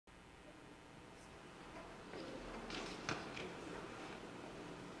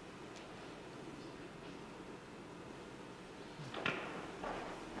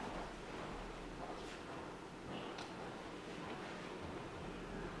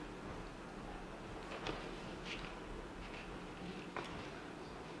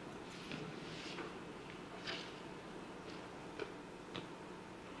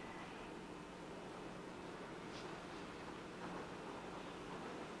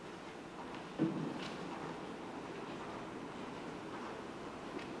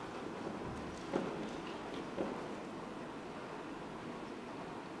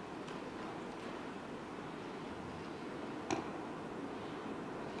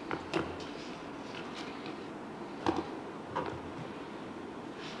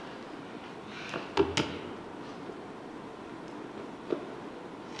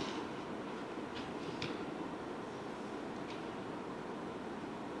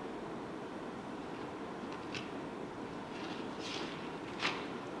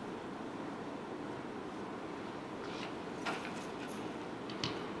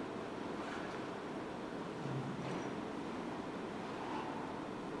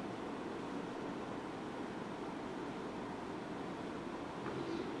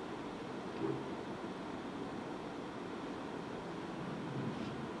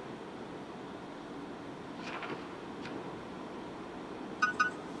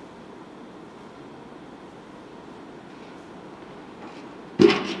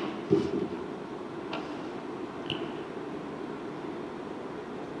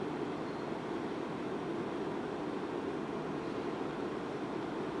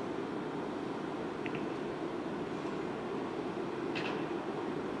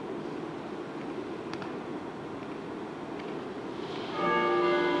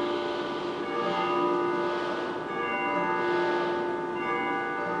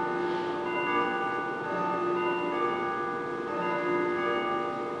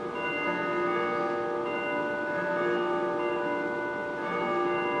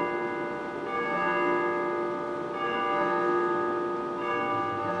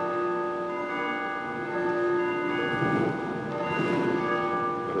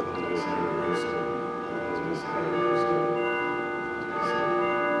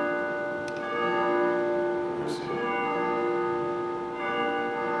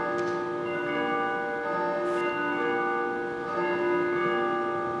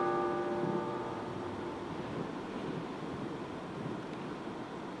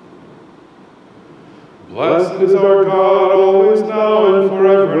Blessed is our God, always, now, and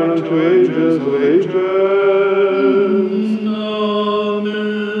forever, and unto ages of ages.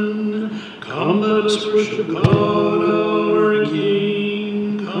 Amen. Come, let us worship God, our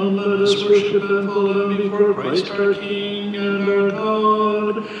King. Come, let us worship and fall down before Christ our King and our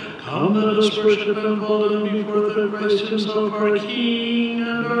God. Come, let us worship and fall down before the Christ himself, our King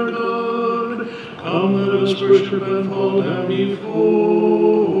and our God. Come, let us worship and fall down before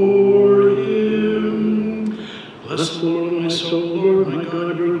him. Bless the Lord, O my soul, Lord, my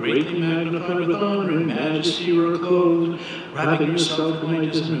God, you are greatly magnified with honor and majesty, you are clothed, wrapping yourself in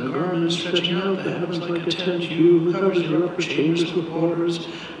light as in a garment, stretching out the heavens like a tent, you who covers your upper chambers with waters,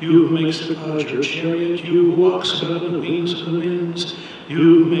 you who makes the clouds your chariot, you who walks about on the wings of the winds, you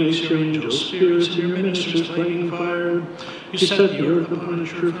who makes your angels spirits and your ministers flaming fire. You set the earth upon a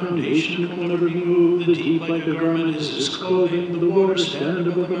sure foundation, it will never be moved. The deep like a garment is its clothing, the waters stand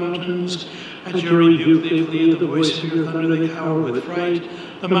above the mountains. At your rebuke they flee, at the voice of your thunder they cower with fright.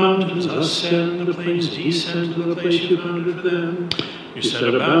 The mountains ascend, the plains descend to the place you founded for them. You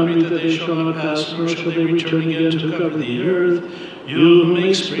set a boundary that they shall not pass, nor shall they return again to cover the earth. You who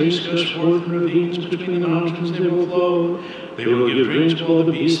make springs gush forth and ravines between the mountains, they will flow. They will give drink to all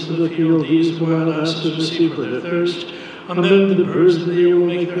the beasts of the field, these the wild asses of the sea for their thirst. On them the birds of the air will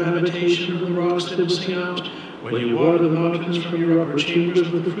make their habitation, from the rocks they will sing out. When you water the mountains from your upper chambers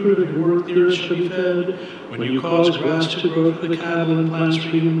with the fruit of your work, the earth shall be fed. When you cause grass to grow for the cattle and plants for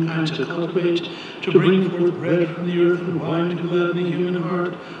humankind to cultivate, to bring forth bread from the earth and wine to gladden the human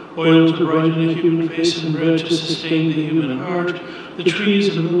heart, oil to brighten the human face and bread to sustain the human heart. The trees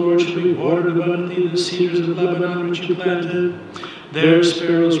of the Lord shall be watered abundantly, the cedars of Lebanon which you planted. There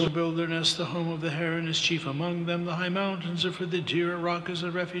sparrows will build their nest, the home of the heron is chief among them. The high mountains are for the deer, a rock is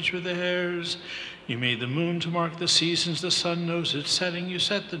a refuge for the hares. You made the moon to mark the seasons, the sun knows its setting. You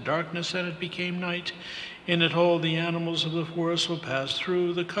set the darkness and it became night. In it all the animals of the forest will pass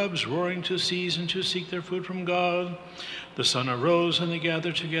through, the cubs roaring to seize and to seek their food from God. The sun arose and they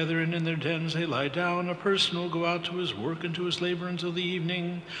gather together, and in their dens they lie down. A person will go out to his work and to his labor until the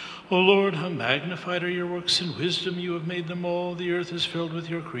evening. O Lord, how magnified are your works! In wisdom you have made them all. The earth is filled with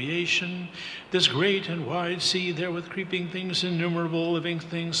your creation. This great and wide sea, there with creeping things innumerable, living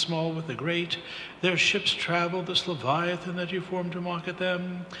things small with the great. Their ships travel, this Leviathan that you formed to mock at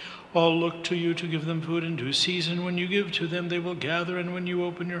them. All look to you to give them food in due season. When you give to them, they will gather, and when you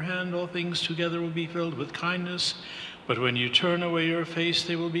open your hand, all things together will be filled with kindness. But when you turn away your face,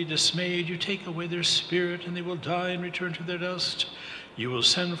 they will be dismayed. You take away their spirit, and they will die and return to their dust. You will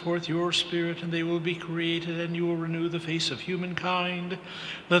send forth your spirit, and they will be created, and you will renew the face of humankind.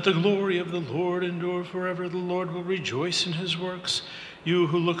 Let the glory of the Lord endure forever. The Lord will rejoice in his works. You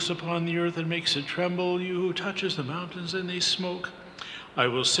who looks upon the earth and makes it tremble, you who touches the mountains and they smoke. I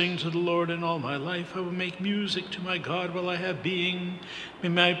will sing to the Lord in all my life. I will make music to my God while I have being. May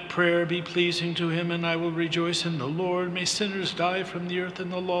my prayer be pleasing to him, and I will rejoice in the Lord. May sinners die from the earth and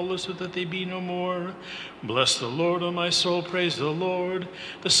the lawless, so that they be no more. Bless the Lord, O my soul, praise the Lord.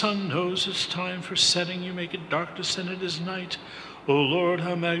 The sun knows its time for setting. You make it darkness and it is night. O Lord,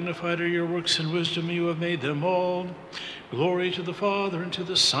 how magnified are your works, in wisdom you have made them all. Glory to the Father, and to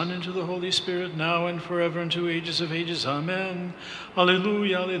the Son, and to the Holy Spirit, now and forever, and to ages of ages. Amen.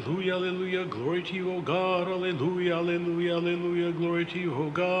 Alleluia, alleluia, alleluia. Glory to you, O God. Alleluia, alleluia, alleluia. Glory to you, O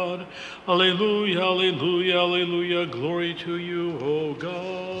God. Alleluia, alleluia, alleluia. Glory to you, O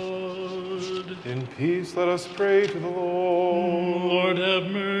God. In peace let us pray to the Lord. Lord, have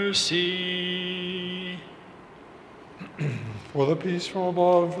mercy. For the peace from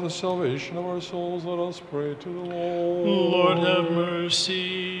above, and for the salvation of our souls, let us pray to the Lord. Lord, have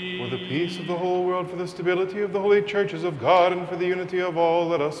mercy. For the peace of the whole world, for the stability of the holy churches of God, and for the unity of all,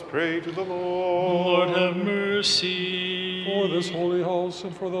 let us pray to the Lord. Lord, have mercy. For this holy house,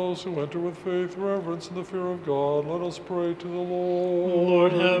 and for those who enter with faith, reverence, and the fear of God, let us pray to the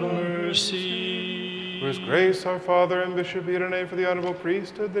Lord. Lord, have mercy. For his grace, our Father and Bishop Irene, for the honorable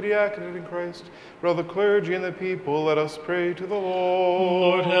priesthood, the diaconate in Christ, for all the clergy and the people, let us pray to the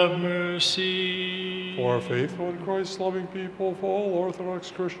Lord. Lord, have mercy. For our faithful and Christ-loving people, for all Orthodox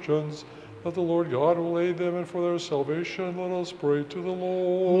Christians, that the Lord God will aid them, and for their salvation, let us pray to the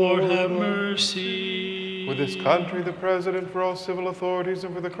Lord. Lord, have mercy. For this country, the President, for all civil authorities,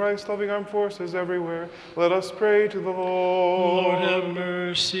 and for the Christ-loving armed forces everywhere, let us pray to the Lord. Lord, have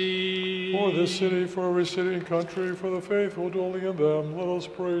mercy. For this city, for every city and country, for the faithful dwelling in them, let us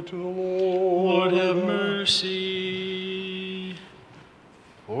pray to the Lord. Lord, have mercy.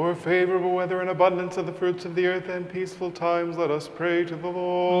 For favorable weather and abundance of the fruits of the earth and peaceful times, let us pray to the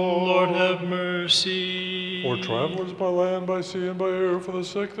Lord. Lord, have mercy. For travelers by land, by sea, and by air, for the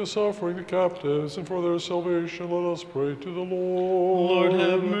sick, the suffering, the captives, and for their salvation, let us pray to the Lord. Lord,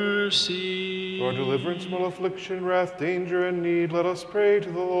 have mercy. For our deliverance from all affliction, wrath, danger, and need, let us pray to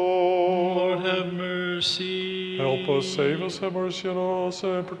the Lord. Lord, have mercy. Help us, save us, have mercy on us,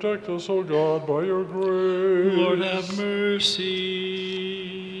 and protect us, O God, by your grace. Lord, have mercy.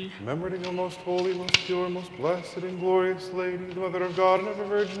 Remembering our most holy, most pure, most blessed, and glorious Lady, the Mother of God and ever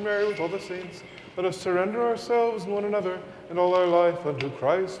Virgin Mary, with all the saints, let us surrender ourselves and one another and all our life unto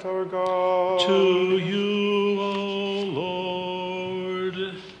Christ our God. To you, O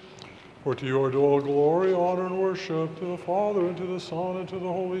Lord. For to you are due all glory, honor, and worship, to the Father, and to the Son, and to the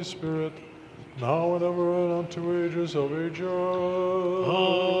Holy Spirit, now and ever, and unto ages of ages.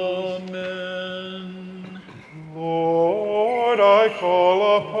 Amen. Lord, I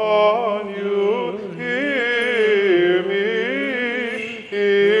call upon you, hear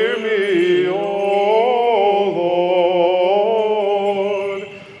me, O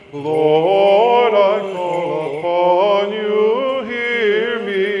Lord. Lord, I call upon you, hear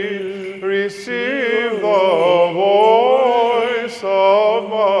me, receive the voice of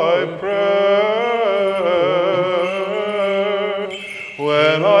my prayer.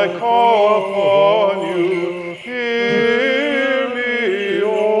 When I call upon you, hear me, O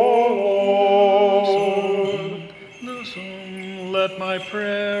Lord. Let my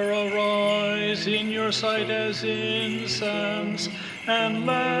prayer arise in your sight as incense, and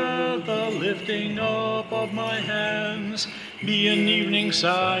let the lifting up of my hands be an evening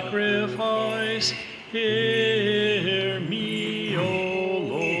sacrifice. Hear me, O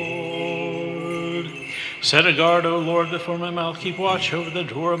Lord. Set a guard, O Lord, before my mouth. Keep watch over the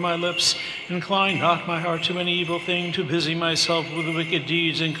door of my lips. Incline not my heart to any evil thing, to busy myself with wicked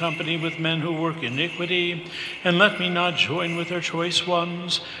deeds in company with men who work iniquity. And let me not join with their choice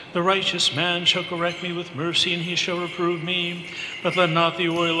ones. The righteous man shall correct me with mercy, and he shall reprove me. But let not the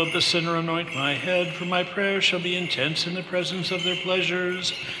oil of the sinner anoint my head, for my prayer shall be intense in the presence of their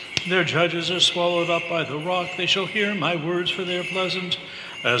pleasures. Their judges are swallowed up by the rock. They shall hear my words, for they are pleasant.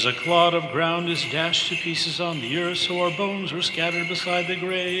 As a clod of ground is dashed to pieces on the earth, so our bones were scattered beside the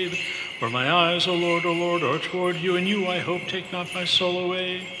grave. For my eyes, O Lord, are toward you, and you, I hope, take not my soul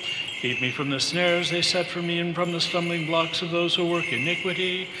away. Keep me from the snares they set for me, and from the stumbling blocks of those who work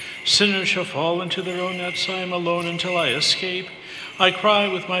iniquity. Sinners shall fall into their own nets. I am alone until I escape. I cry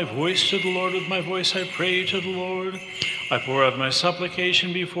with my voice to the Lord. With my voice I pray to the Lord. I pour out my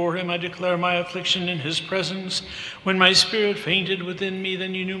supplication before him. I declare my affliction in his presence. When my spirit fainted within me,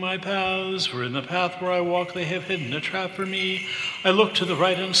 then you knew my paths. For in the path where I walk, they have hidden a trap for me. I looked to the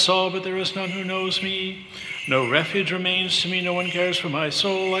right and saw, but there is none who knows me. No refuge remains to me. No one cares for my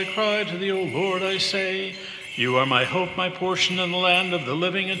soul. I cry to thee, O Lord, I say. You are my hope, my portion in the land of the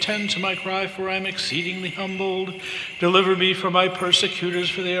living. Attend to my cry, for I am exceedingly humbled. Deliver me from my persecutors,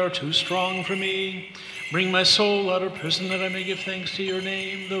 for they are too strong for me. Bring my soul out of prison, that I may give thanks to your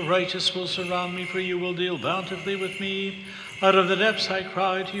name. The righteous will surround me, for you will deal bountifully with me. Out of the depths I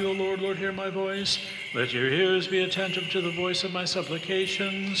cry to you, O Lord. Lord, hear my voice. Let your ears be attentive to the voice of my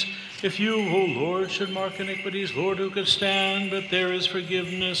supplications. If you, O Lord, should mark iniquities, Lord, who could stand? But there is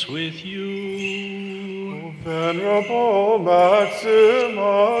forgiveness with you. Venerable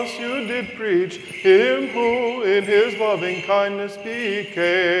Maximus, you did preach him who in his loving kindness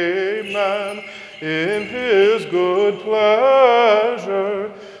became man, in his good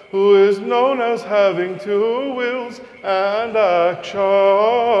pleasure, who is known as having two wills and actions.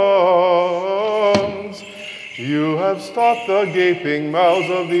 You have stopped the gaping mouths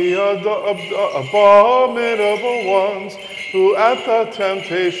of the abominable ones, who at the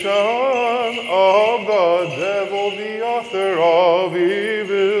temptation of the devil, the author of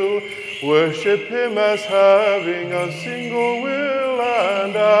evil, worship him as having a single will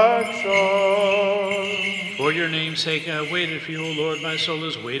and action. For your name's sake I have waited for you, O Lord. My soul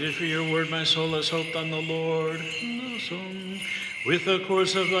has waited for your word. My soul has hoped on the Lord. With the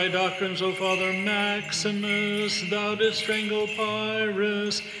course of thy doctrines, O Father Maximus, thou didst strangle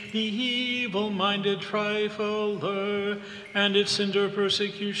Pyrrhus, the evil-minded trifler, and didst endure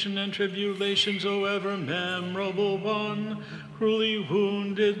persecution and tribulations, O ever memorable one. Cruelly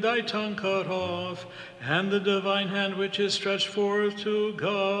wounded, thy tongue cut off, and the divine hand which is stretched forth to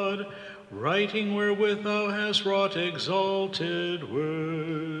God, writing wherewith thou hast wrought exalted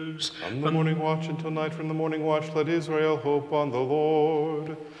words. From the morning watch until night, from the morning watch, let Israel hope on the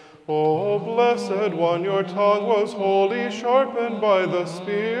Lord. O blessed one, your tongue was wholly sharpened by the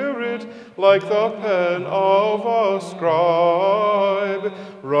Spirit, like the pen of a scribe,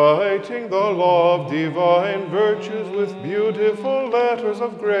 writing the law of divine virtues with beautiful letters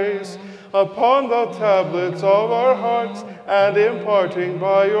of grace upon the tablets of our hearts, and imparting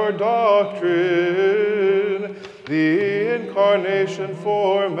by your doctrine the incarnation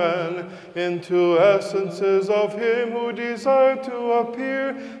for man into essences of him who desired to appear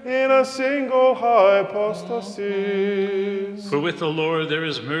in a single hypostasis. For with the Lord there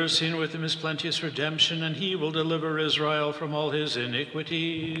is mercy, and with him is plenteous redemption, and he will deliver Israel from all his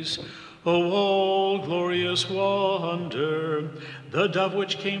iniquities. O all glorious wonder, the dove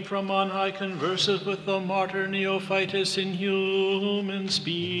which came from on high converseth with the martyr Neophytus in human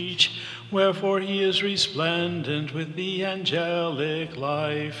speech, wherefore he is resplendent with the angelic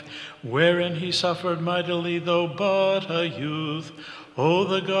life, wherein he suffered mightily, though but a youth. O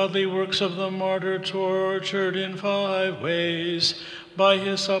the godly works of the martyr, tortured in 5 ways, by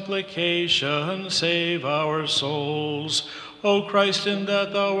his supplication save our souls. O Christ, in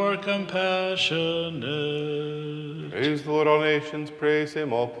that thou art compassionate. Praise the Lord, all nations, praise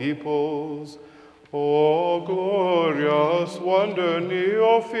him, all peoples. O glorious wonder,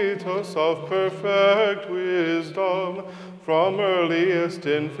 Neophytus of perfect wisdom, from earliest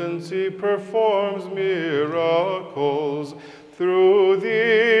infancy performs miracles. Through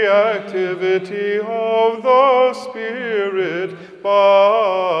the activity of the Spirit,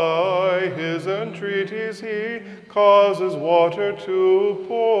 by his entreaties he causes water to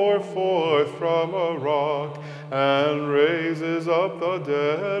pour forth from a rock, and raises up the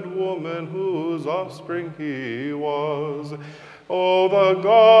dead woman whose offspring he was. O the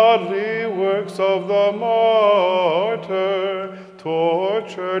godly works of the martyr,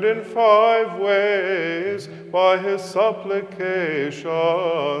 tortured in 5 ways by his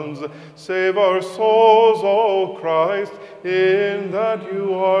supplications, save our souls, O Christ, in that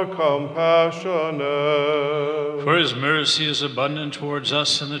you are compassionate. For his mercy is abundant towards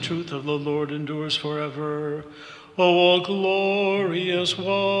us, and the truth of the Lord endures forever. O all glorious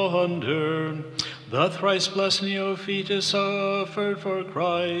wonder, the thrice blessed Neophytus suffered for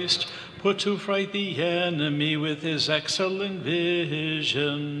Christ, put to fright the enemy with his excellent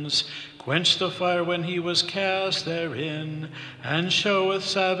visions, quenched the fire when he was cast therein, and showeth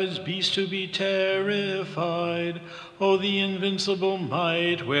savage beasts to be terrified. O the invincible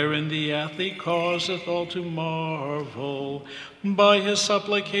might, wherein the athlete causeth all to marvel. By his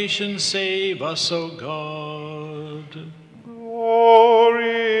supplication save us, O God.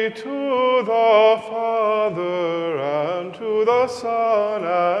 Glory to the Father, and to the Son,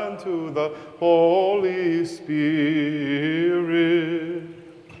 and to the Holy Spirit.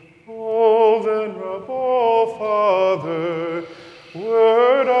 O venerable Father,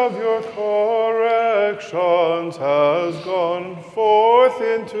 word of your corrections has gone forth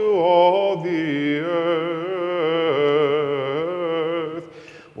into all the earth.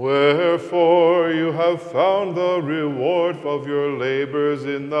 Wherefore you have found the reward of your labors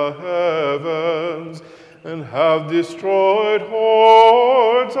in the heavens, and have destroyed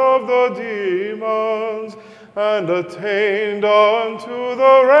hordes of the demons, and attained unto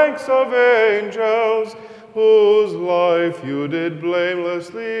the ranks of angels, whose life you did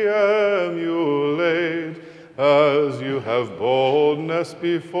blamelessly emulate, as you have boldness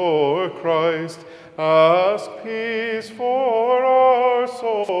before Christ. Ask peace for our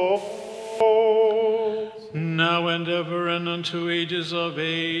souls. Now and ever, and unto ages of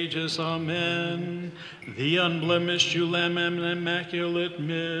ages. Amen. The unblemished ewe lamb and immaculate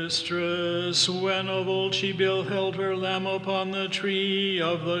mistress, when of old she beheld her lamb upon the tree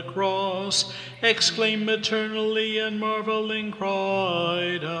of the cross, exclaimed maternally, and marveling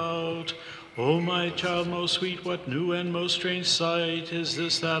cried out, O my child most sweet, what new and most strange sight is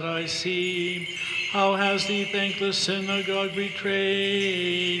this that I see? How has the thankless synagogue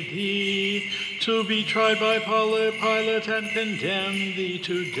betrayed thee, to be tried by Pilate and condemn thee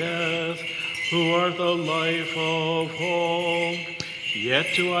to death, who art the life of all? Yet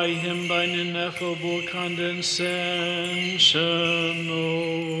do I hymn thine ineffable condescension, O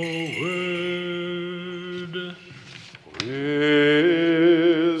Word.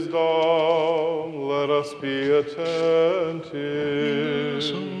 Wisdom, let us be attentive.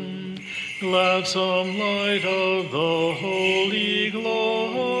 Gladsome light of the holy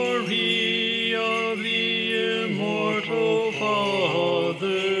glory of the immortal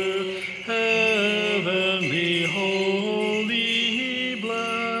Father, heavenly, holy,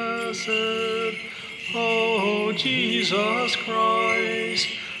 blessed, O Jesus Christ,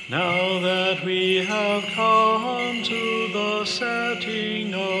 now that we have come to the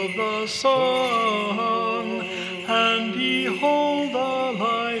setting of the sun, and behold the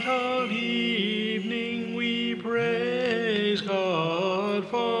light of evening. We praise God,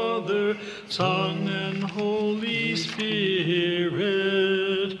 Father, Son, and Holy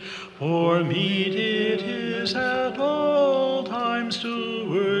Spirit. For meet it is at all times to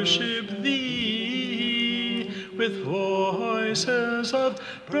worship thee with voices of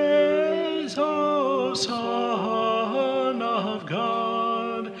praise, O Son of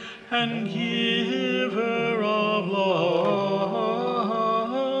God, and Giver of life.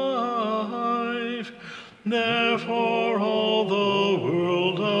 Therefore all the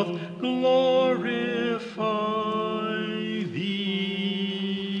world doth glorify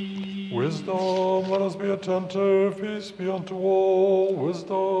thee. Wisdom, let us be attentive. Peace be unto all.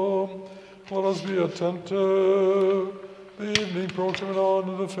 Wisdom, let us be attentive. The evening proclaiming on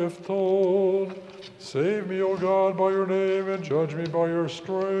to the fifth tone. Save me, O God, by your name, and judge me by your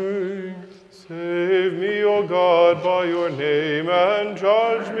strength. Save me, O God, by your name, and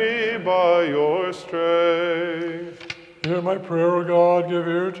judge me by your strength. Hear my prayer, O God, give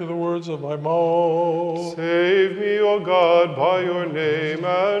ear to the words of my mouth. Save me, O God, by your name,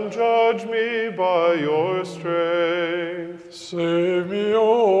 and judge me by your strength. Save me,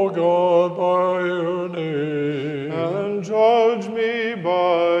 O God, by your name, And judge me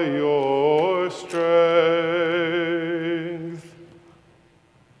by your strength.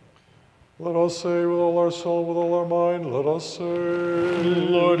 Let us say with all our soul, with all our mind, let us say,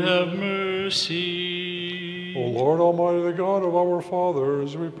 Lord, have mercy. O Lord Almighty, the God of our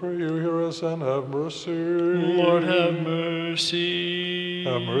fathers, we pray you hear us and have mercy. Lord, have mercy.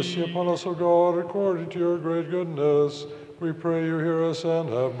 Have mercy upon us, O God, according to your great goodness. We pray you hear us and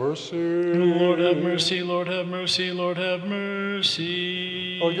have mercy. Lord, have mercy. Lord, have mercy. Lord, have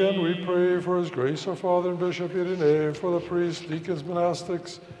mercy. Again, we pray for his grace, our Father and Bishop Irenaeus, for the priests, deacons,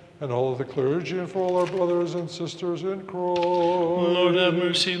 monastics, and all of the clergy, and for all our brothers and sisters in Christ. Lord, have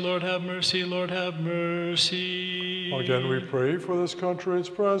mercy. Lord, have mercy. Lord, have mercy. Again, we pray for this country, its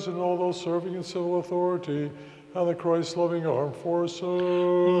president, all those serving in civil authority, and the Christ-loving armed forces.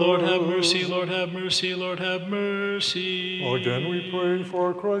 Lord, have mercy. Lord, have mercy. Lord, have mercy. Again, we pray for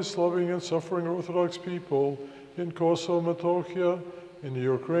our Christ-loving and suffering Orthodox people in Kosovo, Metochia, in the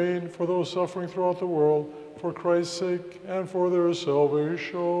Ukraine, for those suffering throughout the world, for Christ's sake and for their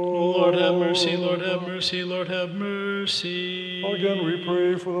salvation. Lord, have mercy. Lord, have mercy. Lord, have mercy. Again, we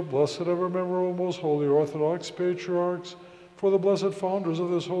pray for the blessed, ever memorable, most holy Orthodox patriarchs, for the blessed founders of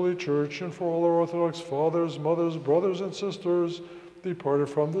this holy church, and for all our Orthodox fathers, mothers, brothers, and sisters departed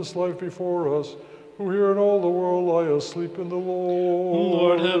from this life before us, who here in all the world lie asleep in the Lord.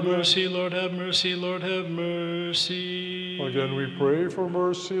 Lord, have mercy. Lord, have mercy. Lord, have mercy. Again, we pray for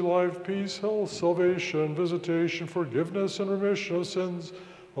mercy, life, peace, health, salvation, visitation, forgiveness, and remission of sins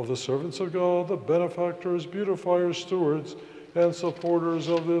of the servants of God, the benefactors, beautifiers, stewards, and supporters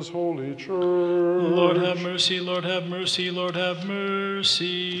of this holy church. Lord, have mercy. Lord, have mercy. Lord, have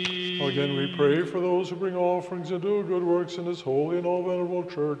mercy. Again, we pray for those who bring offerings and do good works in this holy and all venerable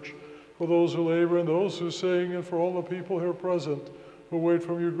church, for those who labor and those who sing, and for all the people here present who wait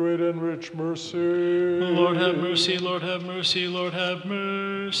from you great and rich mercy. Lord, have mercy. Lord, have mercy. Lord, have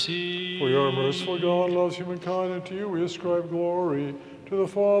mercy. For you are merciful God, loves humankind, and to you we ascribe glory, to the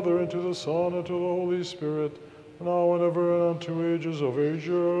Father, and to the Son, and to the Holy Spirit, now and ever, and unto ages of ages.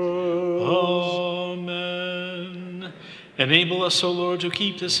 Amen. Enable us, O Lord, to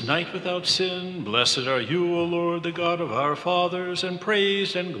keep this night without sin. Blessed are you, O Lord, the God of our fathers, and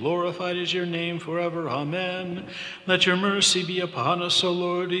praised and glorified is your name forever. Amen. Let your mercy be upon us, O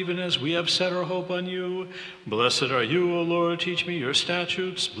Lord, even as we have set our hope on you. Blessed are you, O Lord, teach me your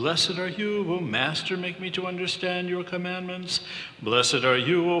statutes. Blessed are you, O Master, make me to understand your commandments. Blessed are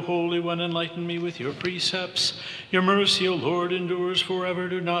you, O Holy One, enlighten me with your precepts. Your mercy, O Lord, endures forever.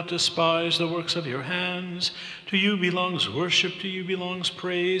 Do not despise the works of your hands. To you belongs worship, to you belongs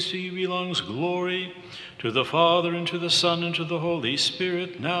praise, to you belongs glory, to the Father, and to the Son, and to the Holy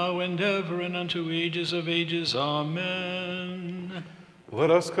Spirit, now and ever, and unto ages of ages. Amen. Let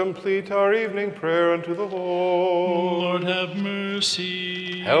us complete our evening prayer unto the Lord. Lord, have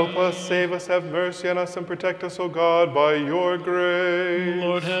mercy. Help us, save us, have mercy on us, and protect us, O God, by your grace.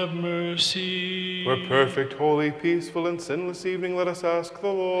 Lord, have mercy. For perfect, holy, peaceful, and sinless evening, let us ask the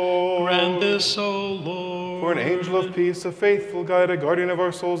Lord. Grant this, O Lord. For an angel of peace, a faithful guide, a guardian of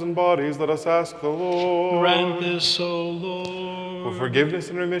our souls and bodies, let us ask the Lord. Grant this, O Lord. For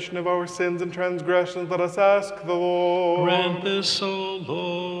forgiveness and remission of our sins and transgressions, let us ask the Lord. Grant this, O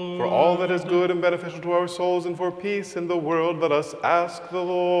Lord. For all that is good and beneficial to our souls and for peace in the world, let us ask the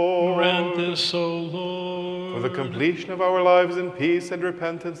Lord. Grant this, O Lord. For the completion of our lives in peace and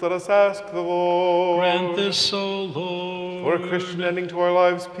repentance, let us ask the Lord. Grant this, O Lord. For a Christian ending to our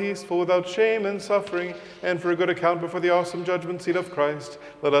lives peaceful, without shame and suffering, and for a good account before the awesome judgment seat of Christ,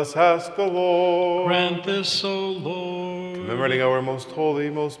 let us ask the Lord. Grant this, O Lord. Commemorating our most holy,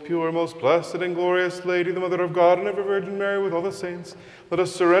 most pure, most blessed and glorious Lady, the Mother of God and ever Virgin Mary, with all the saints, let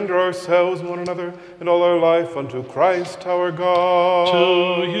us surrender ourselves and one another and all our life unto Christ our God.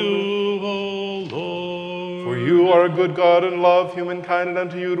 To you, O Lord. For you are a good God and love humankind, and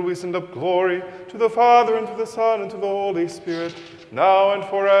unto you do we send up glory, to the Father, and to the Son, and to the Holy Spirit, now and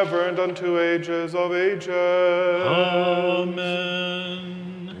forever, and unto ages of ages. Amen.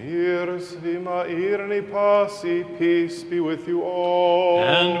 Iris vima irni pasi, peace be with you all.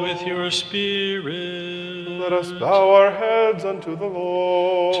 And with your spirit. Let us bow our heads unto the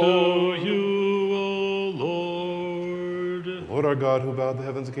Lord. To you, O Lord. Lord our God, who bowed the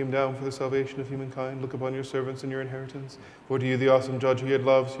heavens and came down for the salvation of humankind, look upon your servants and your inheritance. For to you, the awesome judge who yet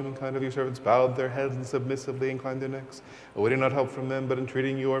loves humankind, of your servants bowed their heads and submissively inclined their necks, awaiting not help from men, but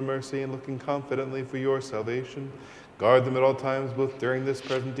entreating your mercy and looking confidently for your salvation. Guard them at all times, both during this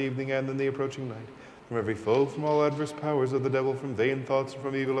present evening and in the approaching night, from every foe, from all adverse powers of the devil, from vain thoughts and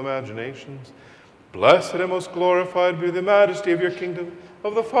from evil imaginations. Blessed and most glorified be the majesty of your kingdom,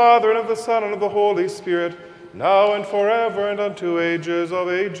 of the Father, and of the Son, and of the Holy Spirit, now and forever, and unto ages of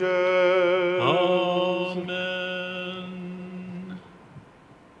ages. Amen.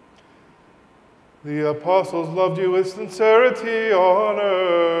 The apostles loved you with sincerity on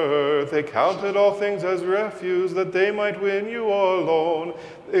earth. They counted all things as refuse, that they might win you alone.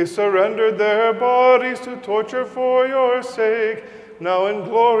 They surrendered their bodies to torture for your sake. Now in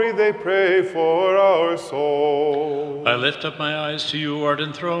glory they pray for our soul. I lift up my eyes to you, who art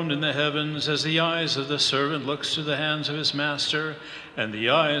enthroned in the heavens, as the eyes of the servant looks to the hands of his master, and the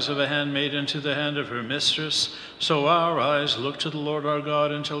eyes of a handmaid into the hand of her mistress. So our eyes look to the Lord our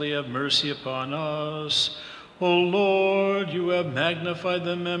God until he have mercy upon us. O Lord, you have magnified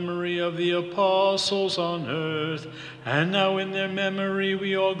the memory of the apostles on earth, and now in their memory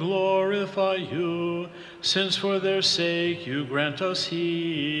we all glorify you, since for their sake you grant us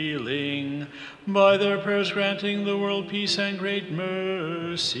healing, by their prayers granting the world peace and great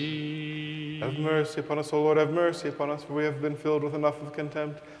mercy. Have mercy upon us, O Lord, have mercy upon us, for we have been filled with enough of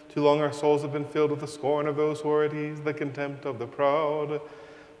contempt. Too long our souls have been filled with the scorn of those who are at ease, the contempt of the proud.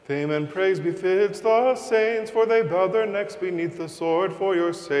 Fame and praise befits the saints, for they bowed their necks beneath the sword for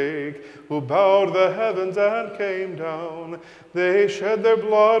your sake, who bowed the heavens and came down. They shed their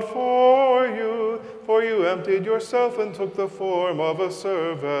blood for you emptied yourself and took the form of a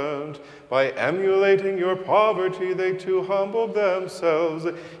servant. By emulating your poverty, they too humbled themselves,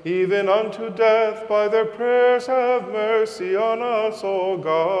 even unto death. By their prayers have mercy on us, O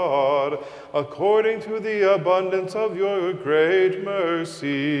God, according to the abundance of your great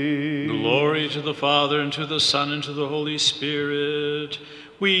mercy. Glory to the Father, and to the Son, and to the Holy Spirit.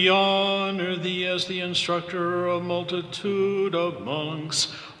 We honor thee as the instructor of multitude of monks,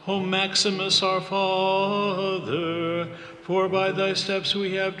 O Maximus, our Father, for by thy steps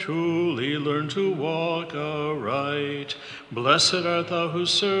we have truly learned to walk aright. Blessed art thou who,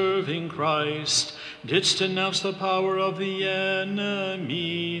 serving Christ, didst denounce the power of the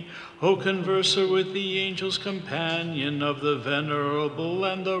enemy. O converser with the angels, companion of the venerable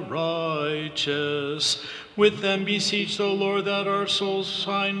and the righteous, with them beseech the Lord that our souls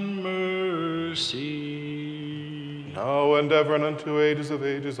find mercy. Now and ever and unto ages of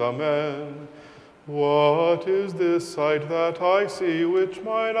ages. Amen. What is this sight that I see, which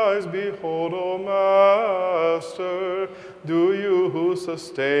mine eyes behold, O Master? Do you who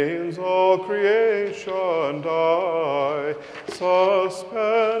sustains all creation die,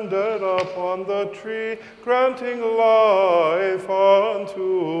 suspended upon the tree, granting life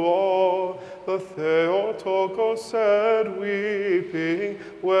unto all? The Theotokos said, weeping,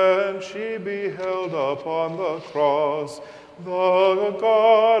 when she beheld upon the cross the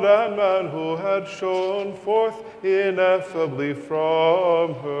God and man who had shone forth ineffably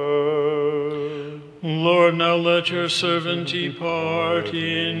from her. Lord, now let your servant depart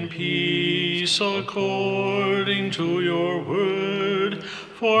in peace according to your word.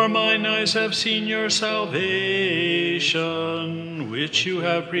 For mine eyes have seen your salvation, which you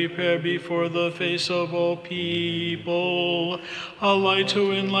have prepared before the face of all people, a light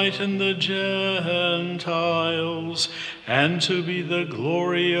to enlighten the Gentiles, and to be the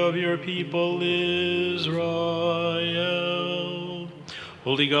glory of your people Israel.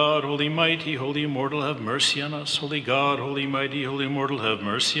 Holy God, holy mighty, holy immortal, have mercy on us. Holy God, holy mighty, holy immortal, have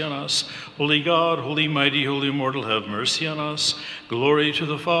mercy on us. Holy God, holy mighty, holy immortal, have mercy on us. Glory to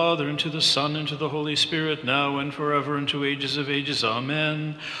the Father, and to the Son, and to the Holy Spirit, now and forever, and to ages of ages.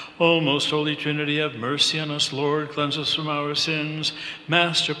 Amen. O most holy Trinity, have mercy on us. Lord, cleanse us from our sins.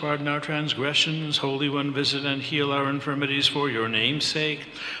 Master, pardon our transgressions. Holy One, visit and heal our infirmities for your name's sake.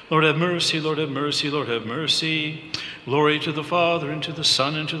 Lord, have mercy, Lord, have mercy, Lord, have mercy. Glory to the Father, and to the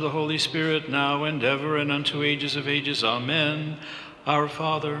Son, and to the Holy Spirit, now and ever, and unto ages of ages. Amen. Our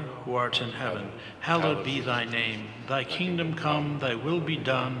Father, who art in heaven, hallowed be thy name. Thy kingdom come, thy will be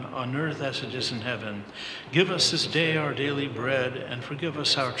done, on earth as it is in heaven. Give us this day our daily bread, and forgive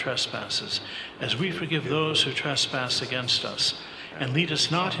us our trespasses, as we forgive those who trespass against us. And lead us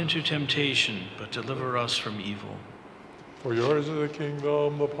not into temptation, but deliver us from evil. For yours is the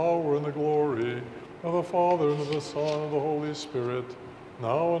kingdom, the power, and the glory, of the Father, and of the Son, and of the Holy Spirit,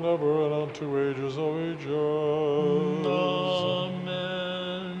 now and ever, and unto ages of ages. Amen.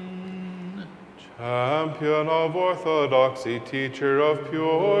 Champion of orthodoxy, teacher of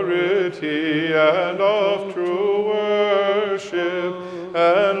purity and of true worship,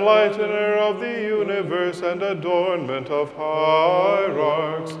 enlightener of the universe and adornment of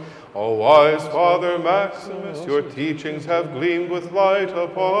hierarchs, O wise Father Maximus, your teachings have gleamed with light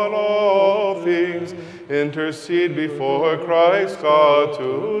upon all things. Intercede before Christ God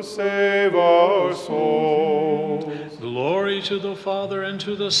to save our souls. Glory to the Father, and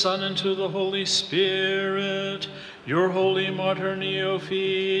to the Son, and to the Holy Spirit. Your holy martyr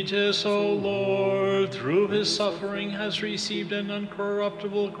Neophytus, O Lord, through his suffering has received an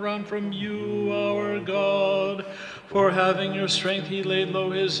uncorruptible crown from you, our God. For having your strength he laid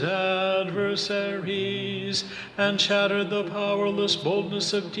low his adversaries, and shattered the powerless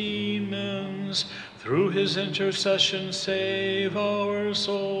boldness of demons. Through his intercession save our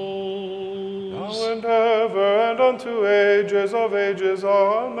souls. Now and ever, and unto ages of ages.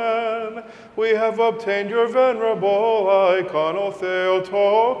 Amen. We have obtained your venerable icon, O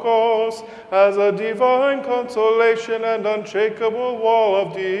Theotokos, as a divine consolation and unshakable wall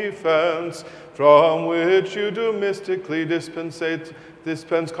of defense, from which you do mystically dispense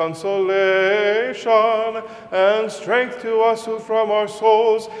consolation and strength to us who from our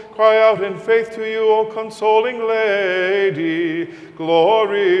souls cry out in faith to you, O consoling Lady.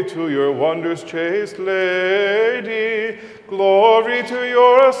 Glory to your wonders, chaste Lady. Glory to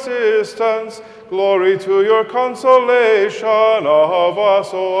your assistance. Glory to your consolation of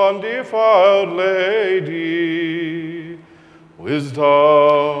us, O undefiled Lady.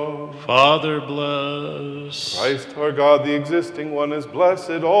 Wisdom. Father, bless. Christ our God, the existing one, is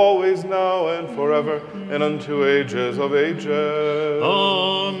blessed always, now and forever, and unto ages of ages.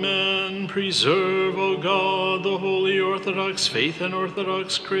 Amen. Preserve, O God, the holy Orthodox faith and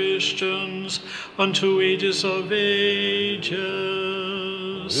Orthodox Christians unto ages of ages.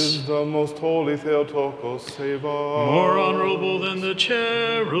 Wisdom, most holy Theotokos, save us. More honorable than the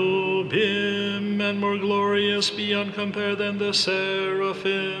cherubim, and more glorious beyond compare than the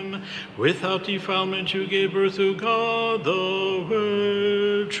seraphim. Without defilement you gave birth to God the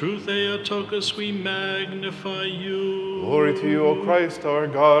Word. True Theotokos, we magnify you. Glory to you, O Christ, our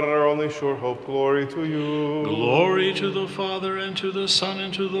God, and our only sure hope. Glory to you. Glory to the Father, and to the Son,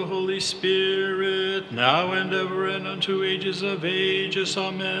 and to the Holy Spirit, now and ever, and unto ages of ages.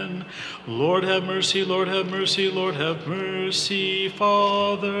 Amen. Lord have mercy, Lord have mercy, Lord have mercy.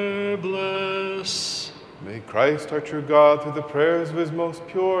 Father, bless. May Christ, our true God, through the prayers of his most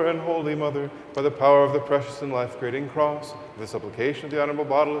pure and holy Mother, by the power of the precious and life-creating cross, the supplication of the honorable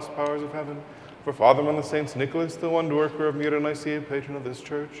bodiless powers of heaven, for Father among the saints, Nicholas, the wonder worker of Myra Nicaea, patron of this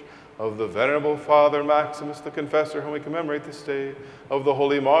church, of the venerable Father Maximus, the confessor, whom we commemorate this day, of the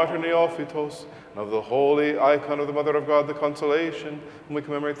holy martyr Neophytos, and of the holy icon of the Mother of God, the Consolation, whom we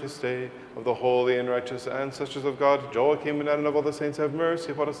commemorate this day, of the holy and righteous ancestors of God, Joachim and Anna, and of all the saints, have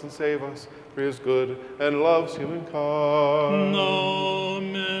mercy upon us and save us, for he is good and loves humankind.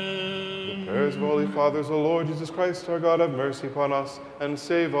 Amen. The prayers of holy fathers, O Lord Jesus Christ, our God, have mercy upon us and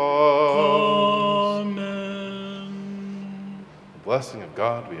save us. Amen. The blessing of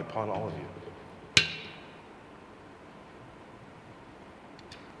God be upon all of you.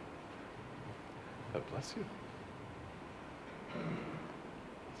 God bless you.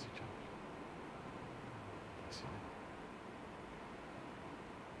 Bless you, John. Bless you.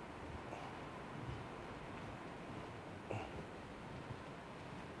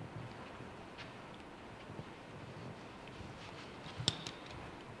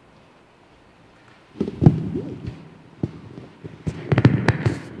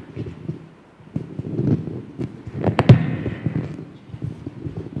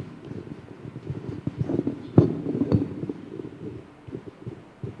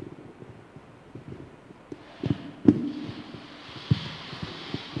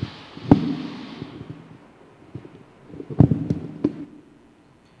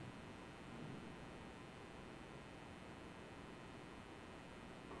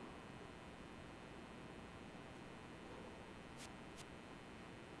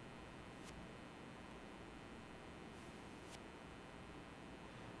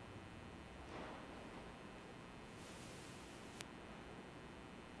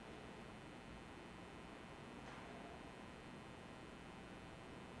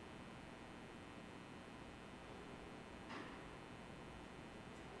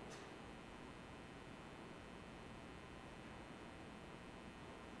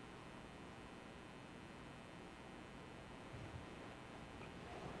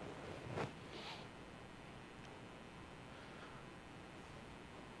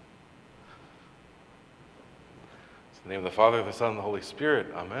 In the name of the Father, the Son, and the Holy Spirit.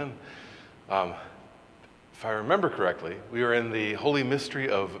 Amen. If I remember correctly, we are in the holy mystery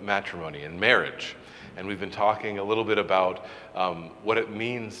of matrimony and marriage. And we've been talking a little bit about what it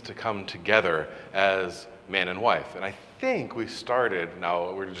means to come together as man and wife. And I think we started, now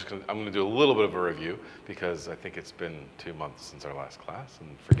I'm going to do a little bit of a review because I think it's been 2 months since our last class.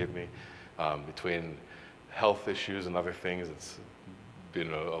 And forgive me, between health issues and other things, it's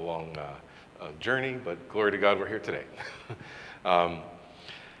been a long journey, but glory to God, we're here today.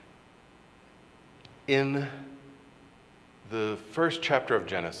 In the first chapter of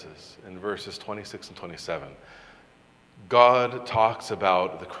Genesis, in verses 26 and 27, God talks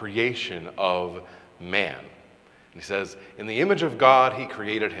about the creation of man. And he says, in the image of God, he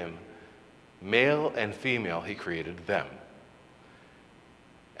created him. Male and female, he created them.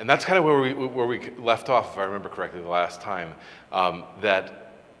 And that's kind of where we left off, if I remember correctly, the last time, that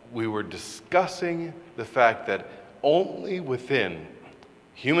we were discussing the fact that only within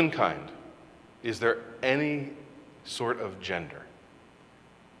humankind is there any sort of gender.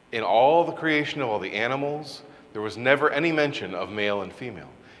 In all the creation of all the animals, there was never any mention of male and female.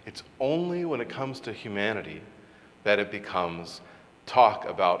 It's only when it comes to humanity that it becomes talk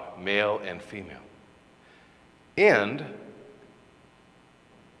about male and female. And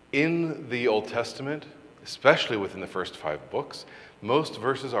in the Old Testament, especially within the first 5 books, most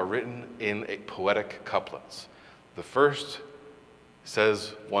verses are written in poetic couplets. The first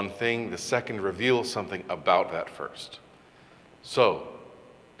says one thing, the second reveals something about that first. So,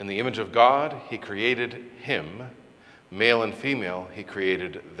 in the image of God, he created him. Male and female, he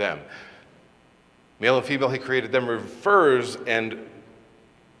created them. Male and female, he created them refers and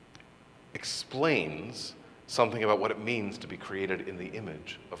explains something about what it means to be created in the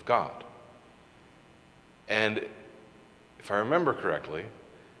image of God. And if I remember correctly,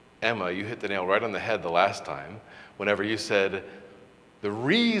 Emma, you hit the nail right on the head the last time whenever you said the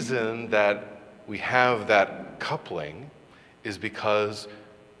reason that we have that coupling is because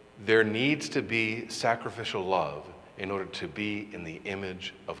there needs to be sacrificial love in order to be in the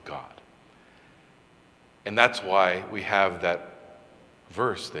image of God. And that's why we have that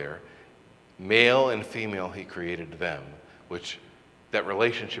verse there, male and female he created them, which that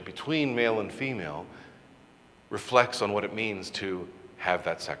relationship between male and female reflects on what it means to have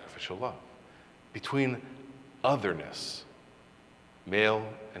that sacrificial love. Between otherness, male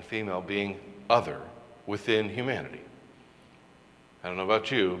and female being other within humanity. I don't know about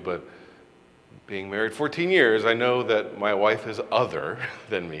you, but being married 14 years, I know that my wife is other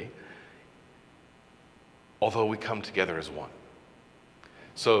than me, although we come together as one.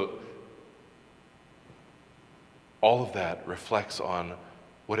 So all of that reflects on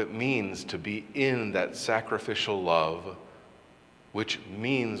what it means to be in that sacrificial love, which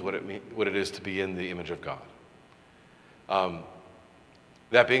means what it is to be in the image of God.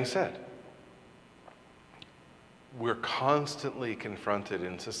 That being said, we're constantly confronted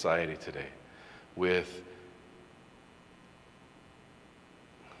in society today with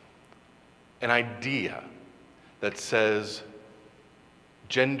an idea that says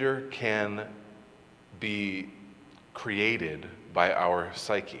gender can be created by our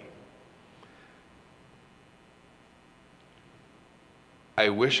psyche. I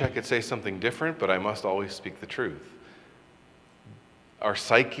wish I could say something different, but I must always speak the truth. Our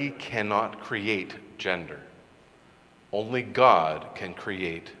psyche cannot create gender. Only God can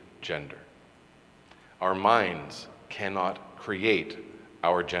create gender. Our minds cannot create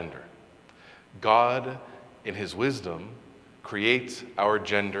our gender. God, in his wisdom, creates our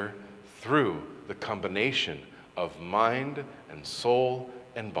gender through the combination of mind and soul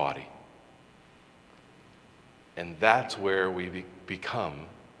and body. And that's where we become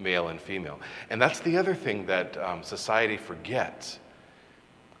male and female. And that's the other thing that society forgets.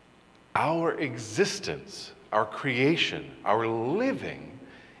 Our existence, our creation, our living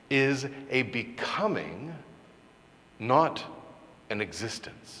is a becoming, not an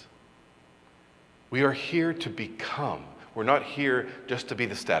existence. We are here to become. We're not here just to be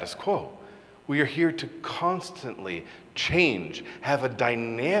the status quo. We are here to constantly change, have a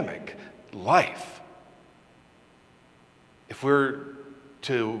dynamic life. If we're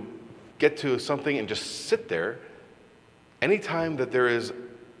to get to something and just sit there, anytime that there is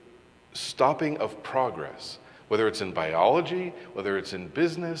stopping of progress, whether it's in biology, whether it's in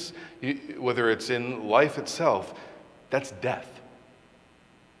business, whether it's in life itself, that's death.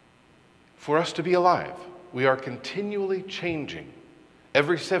 For us to be alive, we are continually changing.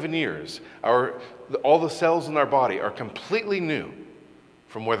 Every 7 years, all the cells in our body are completely new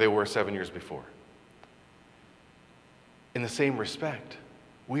from where they were 7 years before. In the same respect,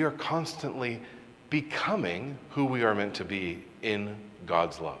 we are constantly becoming who we are meant to be in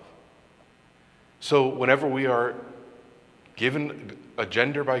God's love. So whenever we are given a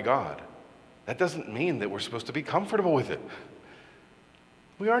gender by God, that doesn't mean that we're supposed to be comfortable with it.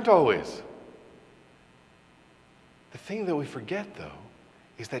 We aren't always. The thing that we forget, though,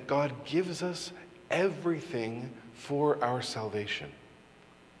 is that God gives us everything for our salvation.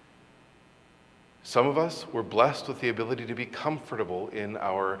 Some of us were blessed with the ability to be comfortable in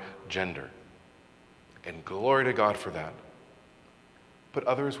our gender. And glory to God for that. But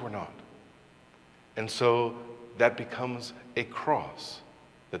others were not. And so that becomes a cross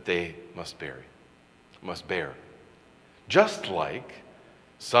that they must bear. Just like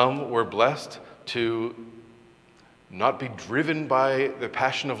some were blessed to not be driven by the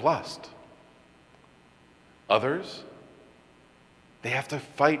passion of lust. Others, they have to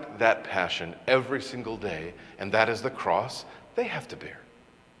fight that passion every single day, and that is the cross they have to bear.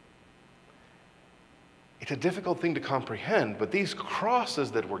 It's a difficult thing to comprehend, but these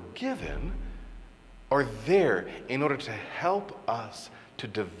crosses that we're given are there in order to help us to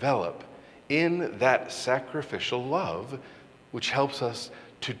develop in that sacrificial love, which helps us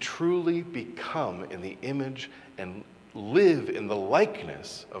to truly become in the image and live in the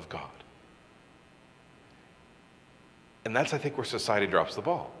likeness of God. And that's, I think, where society drops the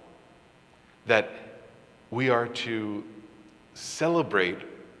ball. That we are to celebrate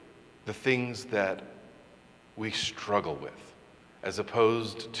the things that we struggle with, as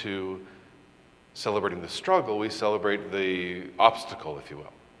opposed to celebrating the struggle, we celebrate the obstacle, if you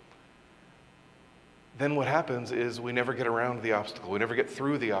will. Then what happens is we never get around the obstacle. We never get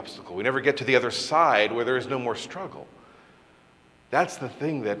through the obstacle. We never get to the other side where there is no more struggle. That's the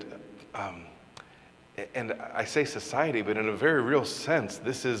thing that, and I say society, but in a very real sense,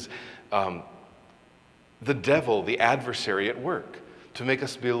 this is the devil, the adversary at work, to make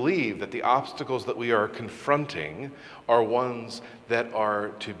us believe that the obstacles that we are confronting are ones that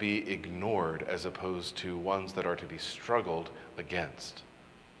are to be ignored as opposed to ones that are to be struggled against,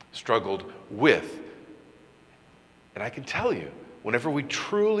 struggled with. And I can tell you, whenever we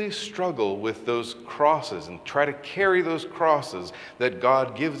truly struggle with those crosses and try to carry those crosses that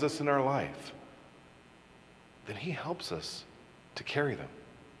God gives us in our life, then He helps us to carry them.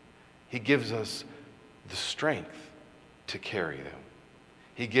 He gives us the strength to carry them.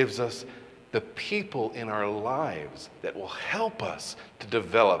 He gives us the people in our lives that will help us to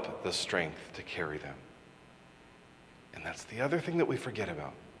develop the strength to carry them. And that's the other thing that we forget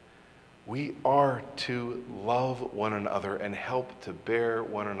about. We are to love one another and help to bear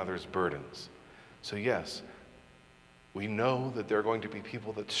one another's burdens. So yes, we know that there are going to be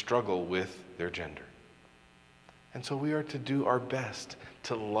people that struggle with their gender. And so we are to do our best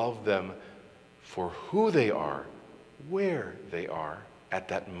to love them for who they are, where they are at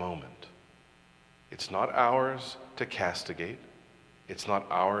that moment. It's not ours to castigate. It's not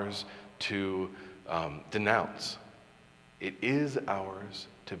ours to denounce. It is ours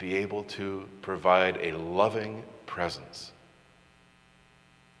to be able to provide a loving presence.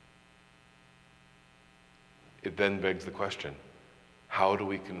 It then begs the question, how do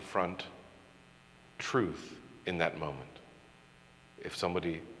we confront truth in that moment? If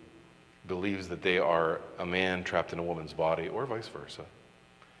somebody believes that they are a man trapped in a woman's body, or vice versa,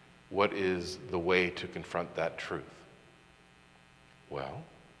 what is the way to confront that truth? Well,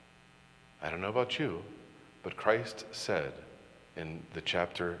 I don't know about you, but Christ said in the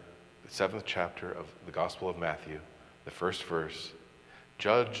 7th chapter of the Gospel of Matthew, the first verse,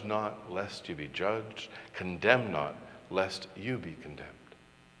 "Judge not, lest you be judged. Condemn not, lest you be condemned."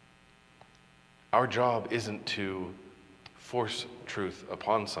 Our job isn't to force truth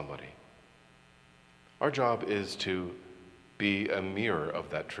upon somebody. Our job is to be a mirror of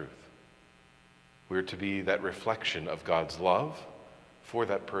that truth. We're to be that reflection of God's love for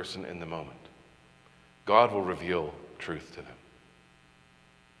that person in the moment. God will reveal truth to them.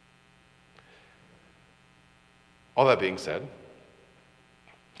 All that being said,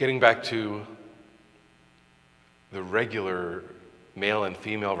 getting back to the regular male and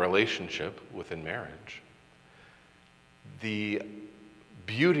female relationship within marriage, the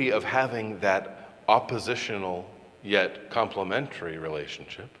beauty of having that oppositional yet complementary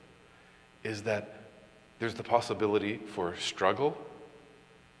relationship is that there's the possibility for struggle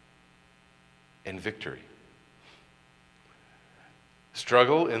and victory.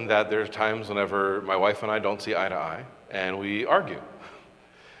 Struggle in that there's times whenever my wife and I don't see eye to eye and we argue.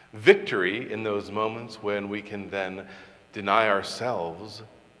 Victory in those moments when we can then deny ourselves,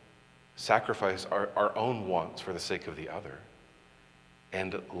 sacrifice our own wants for the sake of the other,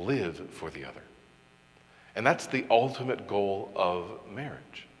 and live for the other. And that's the ultimate goal of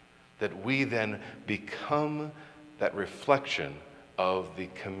marriage. that we then become that reflection of the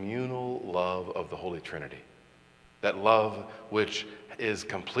communal love of the Holy Trinity. That love which is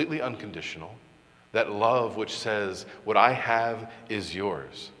completely unconditional. That love which says, what I have is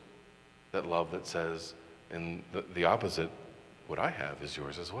yours. That love that says, in the opposite, what I have is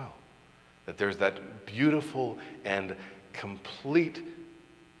yours as well. That there's that beautiful and complete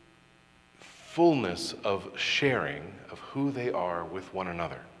fullness of sharing of who they are with one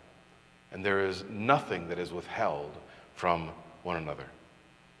another. And there is nothing that is withheld from one another.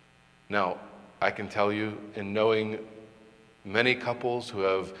 Now, I can tell you, in knowing many couples who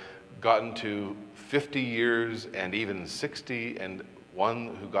have gotten to 50 years and even 60, and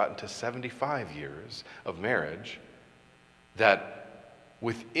one who got into 75 years of marriage, that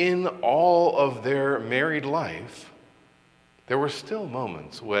within all of their married life, there were still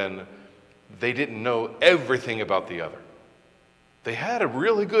moments when they didn't know everything about the other. They had a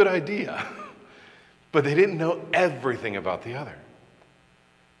really good idea, but they didn't know everything about the other.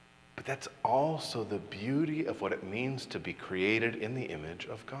 But that's also the beauty of what it means to be created in the image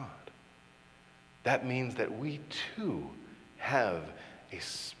of God. That means that we too have a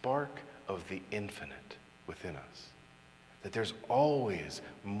spark of the infinite within us. That there's always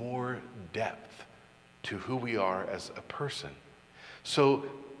more depth to who we are as a person. So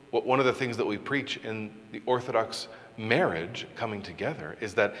one of the things that we preach in the Orthodox marriage coming together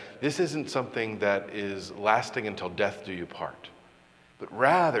is that this isn't something that is lasting until death do you part, but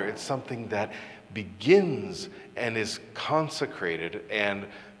rather it's something that begins and is consecrated and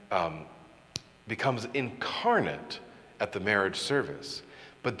becomes incarnate at the marriage service,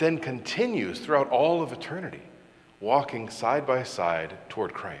 but then continues throughout all of eternity, walking side by side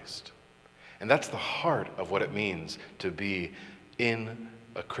toward Christ. And that's the heart of what it means to be in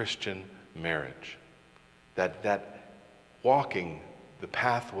a Christian marriage. That walking the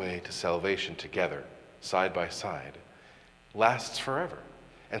pathway to salvation together, side by side, lasts forever.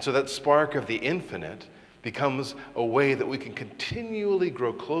 And so that spark of the infinite becomes a way that we can continually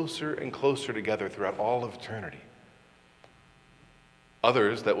grow closer and closer together throughout all of eternity.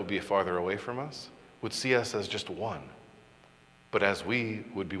 Others that would be farther away from us would see us as just one. But as we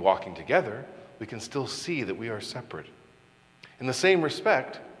would be walking together, we can still see that we are separate. In the same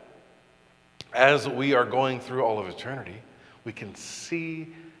respect, as we are going through all of eternity, we can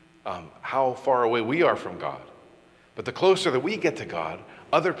see how far away we are from God. But the closer that we get to God,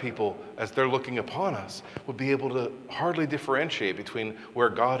 other people, as they're looking upon us, would be able to hardly differentiate between where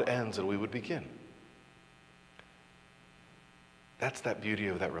God ends and we would begin. That's that beauty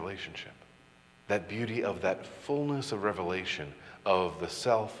of that relationship. That beauty of that fullness of revelation of the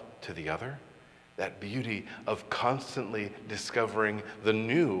self to the other. That beauty of constantly discovering the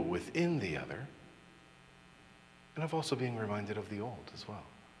new within the other. And of also being reminded of the old as well.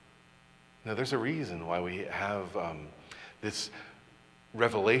 Now, there's a reason why we have this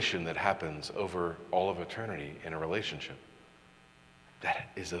revelation that happens over all of eternity in a relationship. That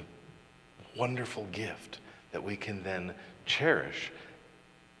is a wonderful gift that we can then cherish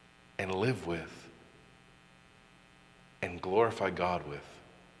and live with and glorify God with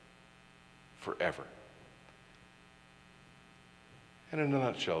forever. And in a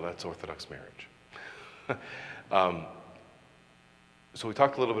nutshell, that's Orthodox marriage. So we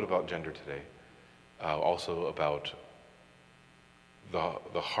talked a little bit about gender today, also about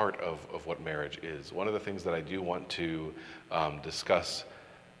the heart of what marriage is. One of the things that I do want to discuss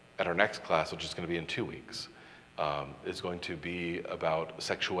at our next class, which is going to be in 2 weeks, is going to be about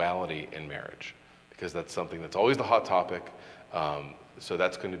sexuality in marriage, because that's something that's always the hot topic. So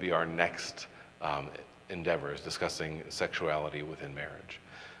that's going to be our next endeavor, is discussing sexuality within marriage.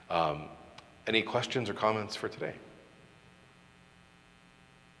 Any questions or comments for today?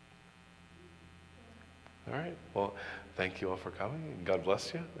 All right. Well, thank you all for coming. God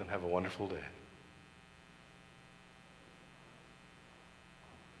bless you, and have a wonderful day.